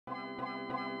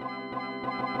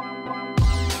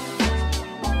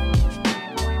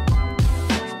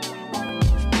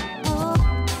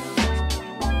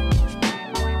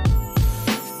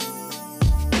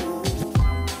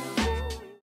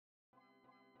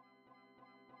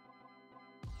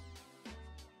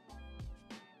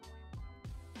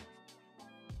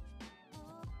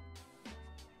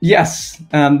Yes,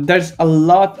 there's a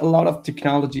lot of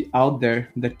technology out there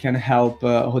that can help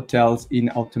hotels in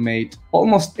automate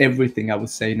almost everything. I would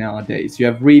say nowadays you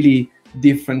have really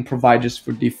different providers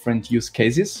for different use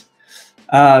cases,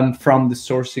 from the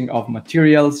sourcing of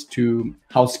materials to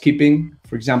housekeeping.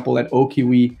 For example, at Oaky,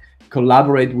 we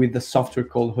collaborate with the software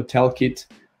called Hotel Kit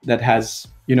that has,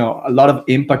 you know, a lot of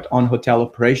impact on hotel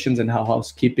operations and how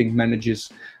housekeeping manages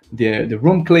the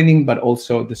room cleaning, but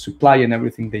also the supply and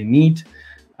everything they need.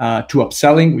 To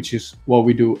upselling, which is what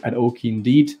we do at Oaky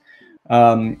indeed.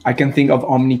 I can think of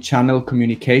omni-channel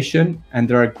communication, and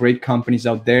there are great companies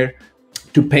out there,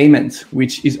 to payments,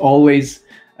 which is always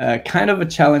kind of a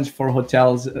challenge for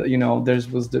hotels. You know, there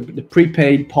was the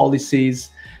prepaid policies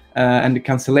and the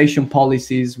cancellation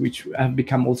policies, which have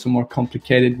become also more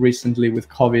complicated recently with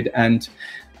COVID. And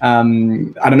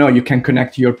I don't know, you can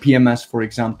connect your PMS, for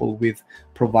example, with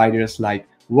providers like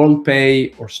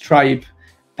WorldPay or Stripe,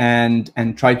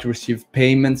 and try to receive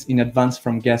payments in advance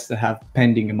from guests that have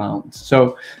pending amounts.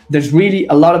 So there's really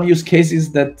a lot of use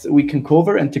cases that we can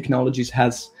cover, and technologies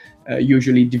has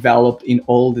usually developed in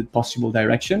all the possible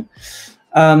direction.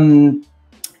 And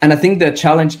I think the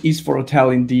challenge is for hotel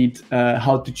indeed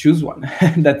how to choose one.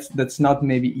 That's not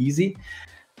maybe easy.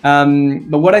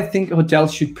 But what I think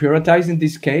hotels should prioritize in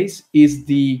this case is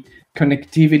the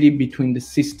connectivity between the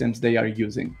systems they are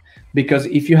using. Because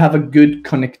if you have a good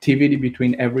connectivity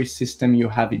between every system you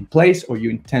have in place or you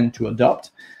intend to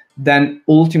adopt, then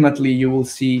ultimately you will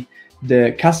see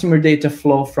the customer data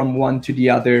flow from one to the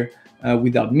other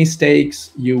without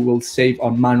mistakes. You will save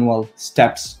on manual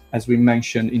steps, as we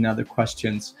mentioned in other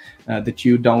questions, that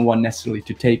you don't want necessarily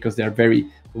to take because they're very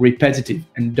repetitive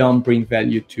and don't bring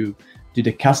value to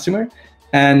the customer.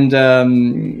 And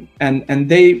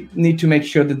they need to make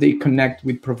sure that they connect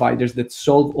with providers that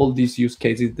solve all these use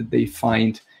cases that they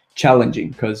find challenging.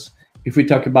 Because if we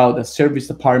talk about a service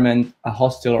department, a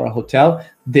hostel, or a hotel,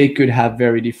 they could have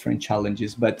very different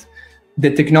challenges. But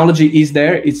the technology is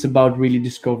there. It's about really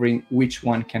discovering which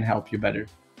one can help you better.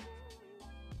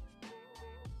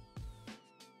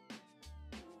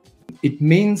 It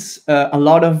means a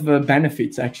lot of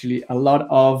benefits, actually, a lot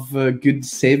of good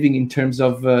saving in terms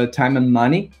of time and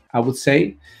money, I would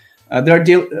say. There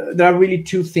are really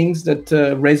two things that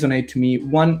resonate to me.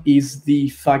 One is the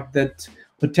fact that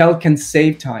hotel can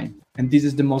save time, and this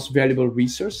is the most valuable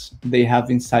resource they have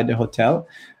inside the hotel.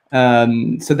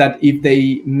 So that if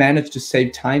they manage to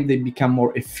save time, they become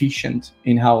more efficient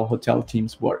in how hotel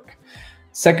teams work.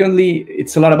 Secondly,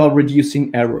 it's a lot about reducing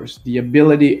errors, the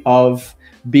ability of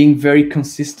being very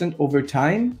consistent over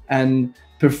time and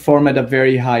perform at a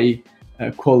very high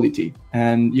quality.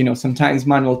 And, you know, sometimes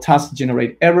manual tasks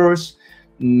generate errors.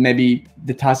 Maybe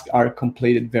the tasks are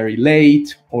completed very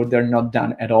late or they're not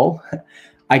done at all.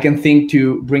 I can think,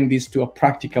 to bring this to a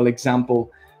practical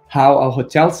example, how a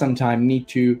hotel sometimes need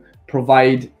to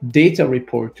provide data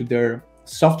report to their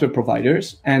software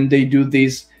providers, and they do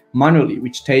this manually,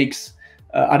 which takes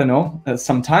I don't know,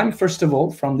 some time, first of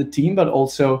all, from the team, but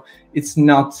also it's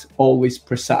not always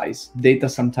precise. Data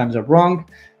sometimes are wrong.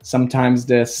 Sometimes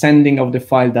the sending of the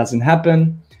file doesn't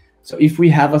happen. So if we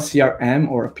have a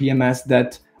CRM or a PMS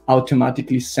that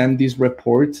automatically send this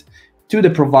report to the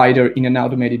provider in an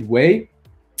automated way,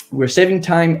 we're saving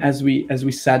time, as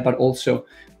we said, but also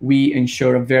we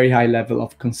ensure a very high level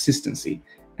of consistency.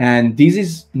 And this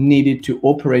is needed to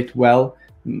operate well,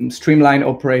 streamline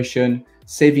operation,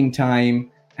 saving time,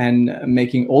 and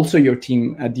making also your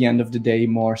team at the end of the day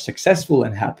more successful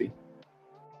and happy.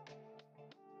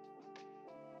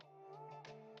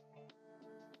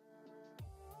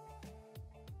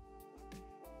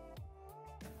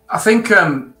 I think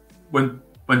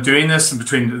when doing this, and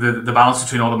between the balance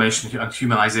between automation and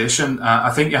humanization, I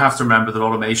think you have to remember that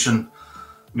automation,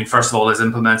 I mean, first of all, is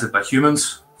implemented by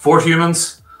humans for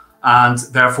humans. And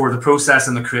therefore, the process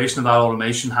and the creation of that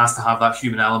automation has to have that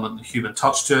human element, the human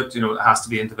touch to it. You know, it has to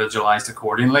be individualized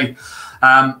accordingly.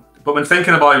 But when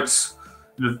thinking about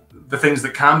the things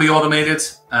that can be automated,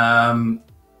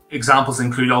 examples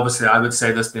include, obviously, I would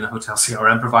say this being a hotel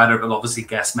CRM provider, but obviously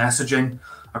guest messaging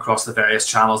across the various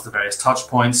channels, the various touch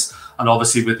points, and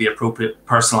obviously with the appropriate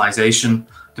personalization,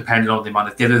 depending on the amount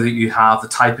of data that you have, the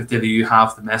type of data you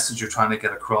have, the message you're trying to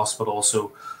get across, but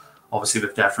also obviously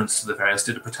with deference to the various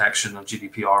data protection and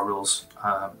GDPR rules,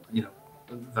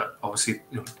 that obviously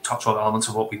touch on elements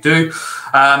of what we do.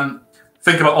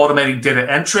 Think about automating data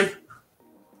entry,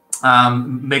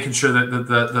 making sure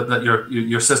that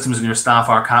your systems and your staff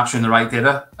are capturing the right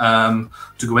data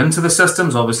to go into the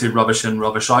systems. Obviously, rubbish in,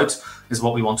 rubbish out is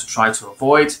what we want to try to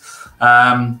avoid.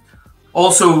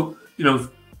 Also,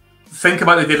 think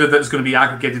about the data that is going to be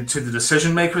aggregated to the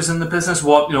decision makers in the business.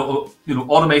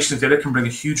 Automation data can bring a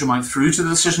huge amount through to the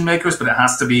decision makers, but it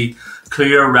has to be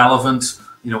clear, relevant,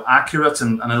 accurate,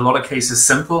 and in a lot of cases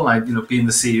simple. Being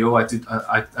the CEO,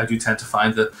 I do tend to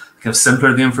find that kind of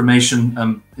simpler the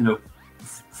information,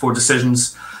 for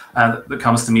decisions that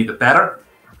comes to me, the better.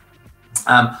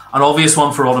 An obvious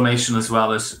one for automation as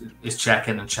well is check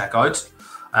in and check out.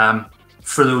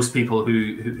 For those people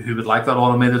who would like that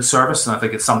automated service, and I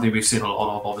think it's something we've seen a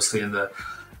lot of, obviously in the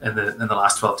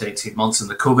last 12 to 18 months in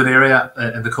the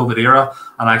COVID era,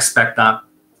 and I expect that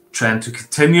trend to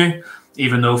continue.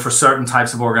 Even though for certain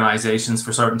types of organizations,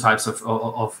 for certain types of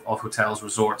hotels,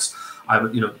 resorts,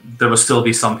 there will still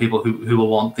be some people who will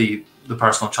want the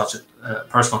personal touch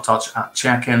at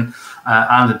check-in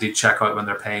and indeed check-out when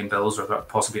they're paying bills or they're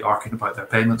possibly arguing about their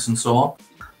payments and so on.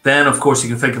 Then, of course, you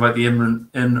can think about the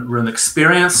in-room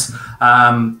experience,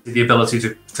 the ability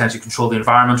to potentially control the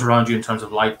environment around you in terms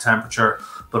of light, temperature,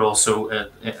 but also,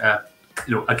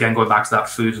 again, going back to that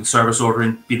food and service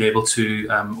ordering, being able to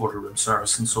order room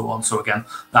service and so on. So again,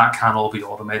 that can all be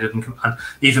automated, and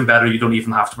even better, you don't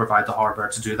even have to provide the hardware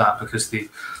to do that, because the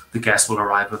guest will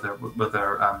arrive with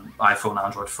their iPhone,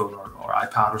 Android phone, or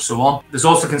iPad, or so on. There's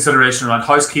also consideration around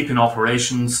housekeeping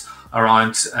operations,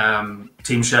 around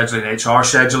team scheduling, HR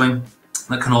scheduling,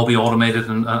 that can all be automated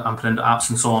and put into apps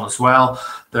and so on as well.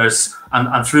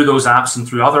 And through those apps and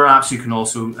through other apps, you can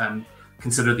also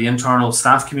consider the internal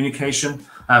staff communication.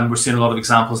 We're seeing a lot of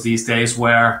examples these days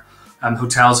where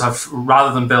hotels have,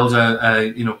 rather than build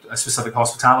a specific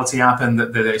hospitality app, and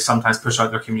that they sometimes push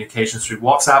out their communications through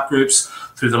WhatsApp groups,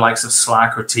 through the likes of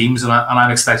Slack or Teams, and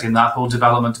I'm expecting that whole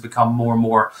development to become more and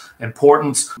more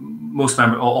important.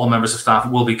 All members of staff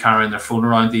will be carrying their phone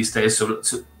around these days,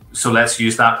 so let's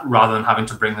use that rather than having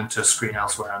to bring them to a screen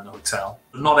elsewhere in the hotel.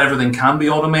 Not everything can be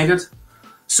automated,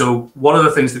 so what are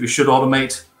the things that we should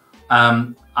automate?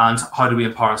 And how do we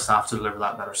empower staff to deliver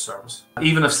that better service?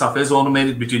 Even if stuff is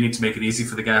automated, we do need to make it easy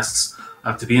for the guests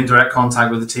to be in direct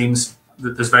contact with the teams.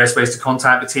 There's various ways to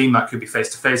contact the team. That could be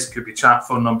face-to-face, it could be chat,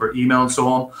 phone number, email, and so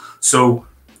on. So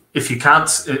if you can't,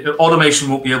 automation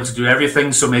won't be able to do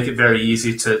everything, so make it very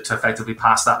easy to effectively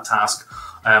pass that task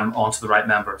on to the right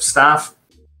member of staff.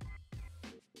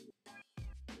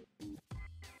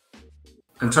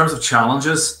 In terms of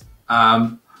challenges,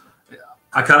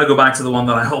 I kind of go back to the one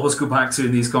that I always go back to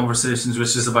in these conversations,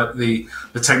 which is about the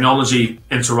technology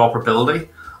interoperability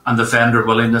and the vendor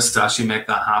willingness to actually make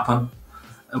that happen.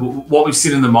 What we've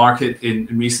seen in the market in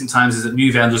recent times is that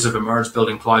new vendors have emerged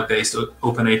building cloud-based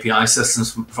open API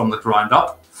systems from the ground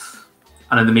up.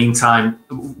 And in the meantime,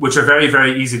 which are very,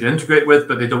 very easy to integrate with,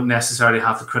 but they don't necessarily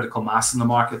have the critical mass in the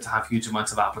market to have huge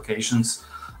amounts of applications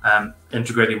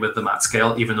integrating with them at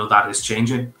scale, even though that is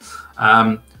changing.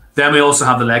 Then we also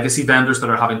have the legacy vendors that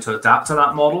are having to adapt to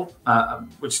that model,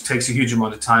 which takes a huge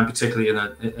amount of time, particularly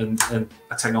in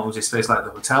a technology space like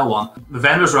the hotel one. The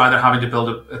vendors are either having to build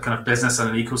a kind of business and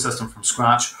an ecosystem from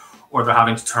scratch, or they're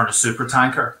having to turn a super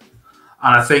tanker.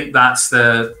 And I think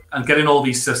and getting all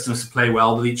these systems to play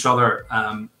well with each other,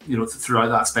 throughout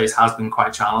that space has been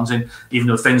quite challenging, even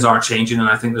though things are changing. And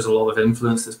I think there's a lot of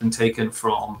influence that's been taken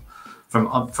from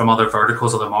other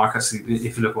verticals, other markets.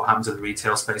 If you look at what happens in the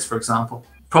retail space, for example.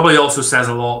 Probably also says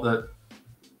a lot that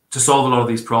to solve a lot of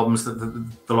these problems, that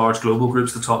the large global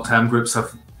groups, the top 10 groups,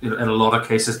 have in a lot of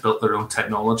cases built their own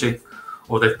technology,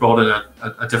 or they've brought in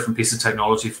a different piece of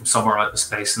technology from somewhere out of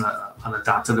space and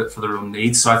adapted it for their own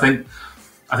needs. So I think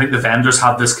the vendors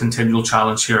have this continual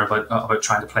challenge here about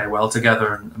trying to play well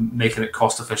together and making it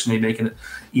cost efficiently, making it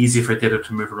easy for data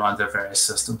to move around their various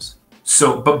systems.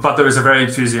 So, but there is a very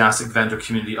enthusiastic vendor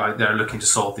community out there looking to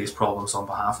solve these problems on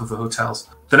behalf of the hotels.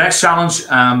 The next challenge,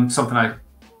 something I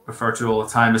refer to all the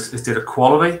time, is data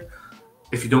quality.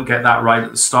 If you don't get that right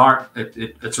at the start,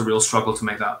 it's a real struggle to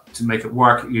make it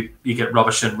work. You get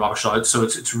rubbish in, rubbish out. So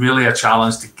it's really a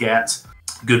challenge to get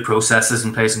good processes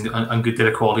in place and good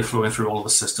data quality flowing through all of the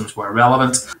systems where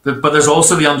relevant. But there's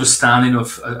also the understanding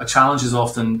of a challenge is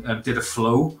often data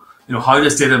flow. How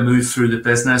does data move through the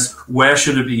business? Where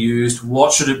should it be used?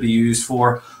 What should it be used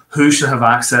for? Who should have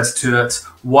access to it?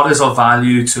 What is of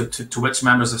value to which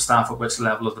members of staff at which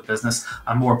level of the business?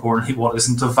 And more importantly, what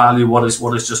isn't of value? What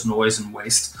is just noise and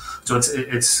waste? So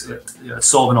it's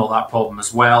solving all that problem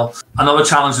as well. Another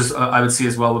challenge I would see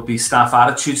as well would be staff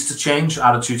attitudes to change,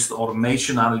 attitudes to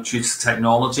automation, attitudes to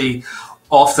technology.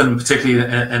 Often, particularly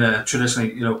in a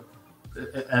traditionally, in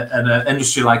an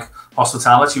industry like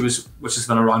hospitality, which has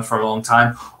been around for a long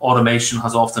time, automation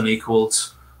has often equaled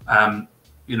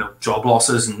job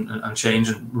losses and change,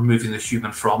 and removing the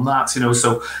human from that.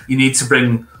 So you need to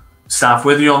bring staff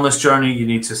with you on this journey. You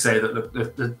need to say that, look,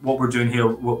 that what we're doing here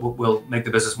will make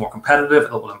the business more competitive.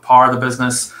 It will empower the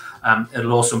business.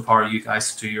 It'll also empower you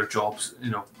guys to do your jobs,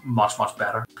 much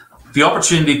better. The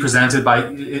opportunity presented by,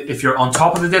 if you're on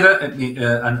top of the data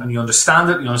and you understand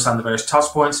it, you understand the various touch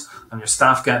points, and your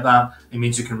staff get that, it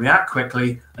means you can react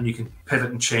quickly and you can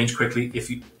pivot and change quickly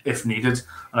if needed.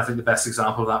 And I think the best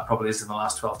example of that probably is in the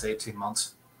last 12 to 18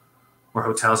 months, where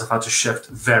hotels have had to shift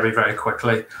very, very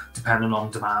quickly, depending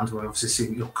on demand. We're obviously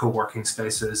seeing co-working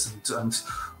spaces and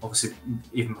obviously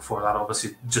even before that,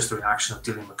 obviously just the reaction of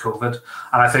dealing with COVID.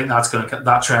 And I think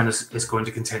that trend is going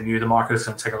to continue. The market is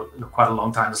going to take quite a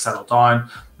long time to settle down.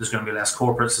 There's going to be less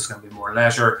corporates. There's going to be more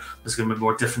leisure. There's going to be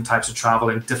more different types of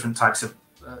traveling, different types of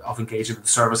engagement with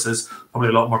services. Probably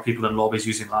a lot more people in lobbies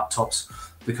using laptops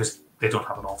because they don't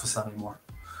have an office anymore.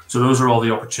 So those are all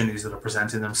the opportunities that are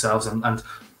presenting themselves, and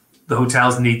the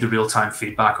hotels need the real-time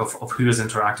feedback of who is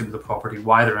interacting with the property,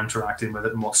 why they're interacting with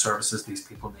it, and what services these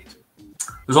people need.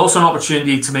 There's also an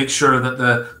opportunity to make sure that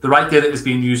the right data is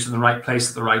being used in the right place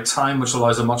at the right time, which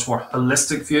allows a much more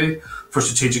holistic view for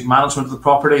strategic management of the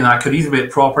property. And that could either be at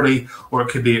property or it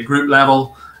could be at group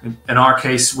level. In our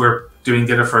case, we're doing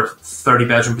data for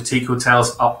 30-bedroom boutique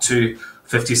hotels up to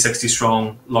 50, 60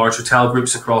 strong large hotel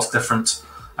groups across different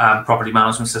property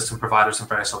management system providers and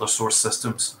various other source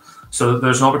systems. So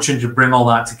there's an opportunity to bring all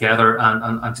that together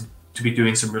and to be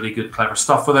doing some really good, clever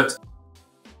stuff with it.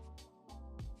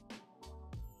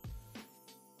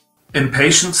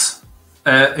 Impatience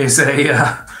is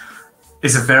a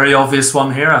very obvious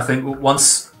one here. I think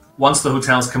once the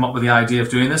hotels come up with the idea of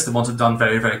doing this, they want it done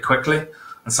very, very quickly.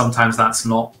 And sometimes that's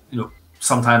not,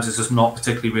 sometimes it's just not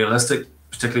particularly realistic,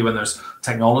 particularly when there's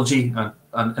technology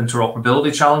and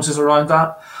interoperability challenges around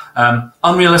that.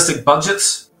 Unrealistic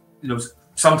budgets,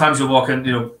 sometimes you'll walk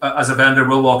in, as a vendor,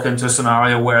 we'll walk into a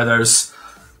scenario where there's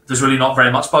really not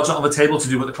very much budget on the table to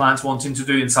do what the client's wanting to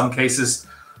do. In some cases,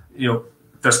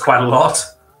 there's quite a lot.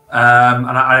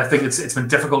 And I think it's been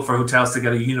difficult for hotels to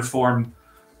get a uniform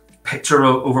picture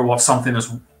over what something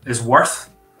is worth.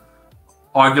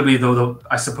 Arguably, though,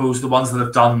 I suppose the ones that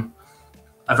have done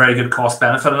a very good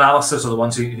cost-benefit analysis are the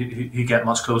ones who get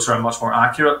much closer and much more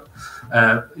accurate,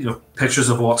 pictures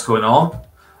of what's going on.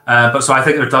 But so I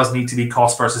think there does need to be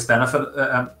cost versus benefit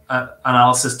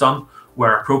analysis done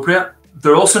where appropriate.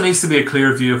 There also needs to be a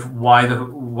clear view of why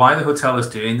the hotel is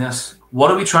doing this. What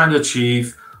are we trying to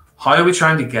achieve? How are we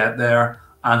trying to get there?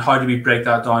 And how do we break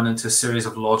that down into a series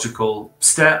of logical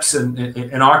steps?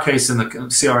 In our case, in the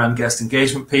CRM guest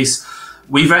engagement piece,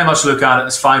 we very much look at it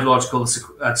as 5 logical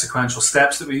and sequential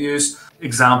steps that we use.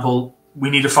 Example, we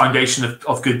need a foundation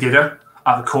of good data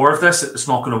at the core of this. It's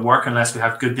not going to work unless we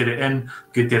have good data in,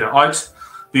 good data out.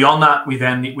 Beyond that, we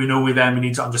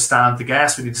need to understand the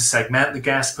guests. We need to segment the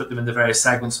guests, put them into various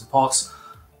segments and pots,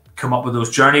 come up with those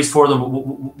journeys for them.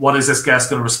 What is this guest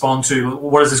going to respond to?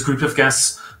 What is this group of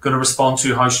guests going to respond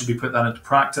to? How should we put that into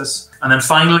practice? And then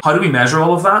finally, how do we measure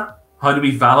all of that? How do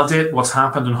we validate what's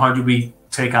happened, and how do we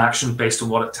take action based on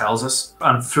what it tells us?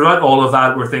 And throughout all of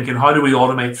that, we're thinking, how do we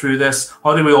automate through this?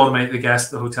 How do we automate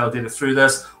the hotel data through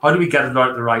this? How do we get it out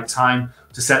at the right time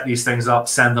to set these things up,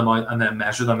 send them out, and then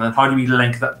measure them? And how do we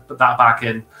link that back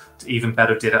in to even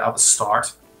better data at the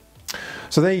start?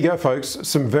 So there you go, folks.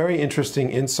 Some very interesting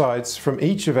insights from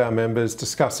each of our members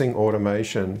discussing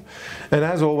automation. And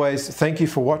as always, thank you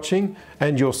for watching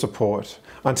and your support.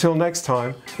 Until next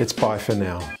time, it's bye for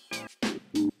now.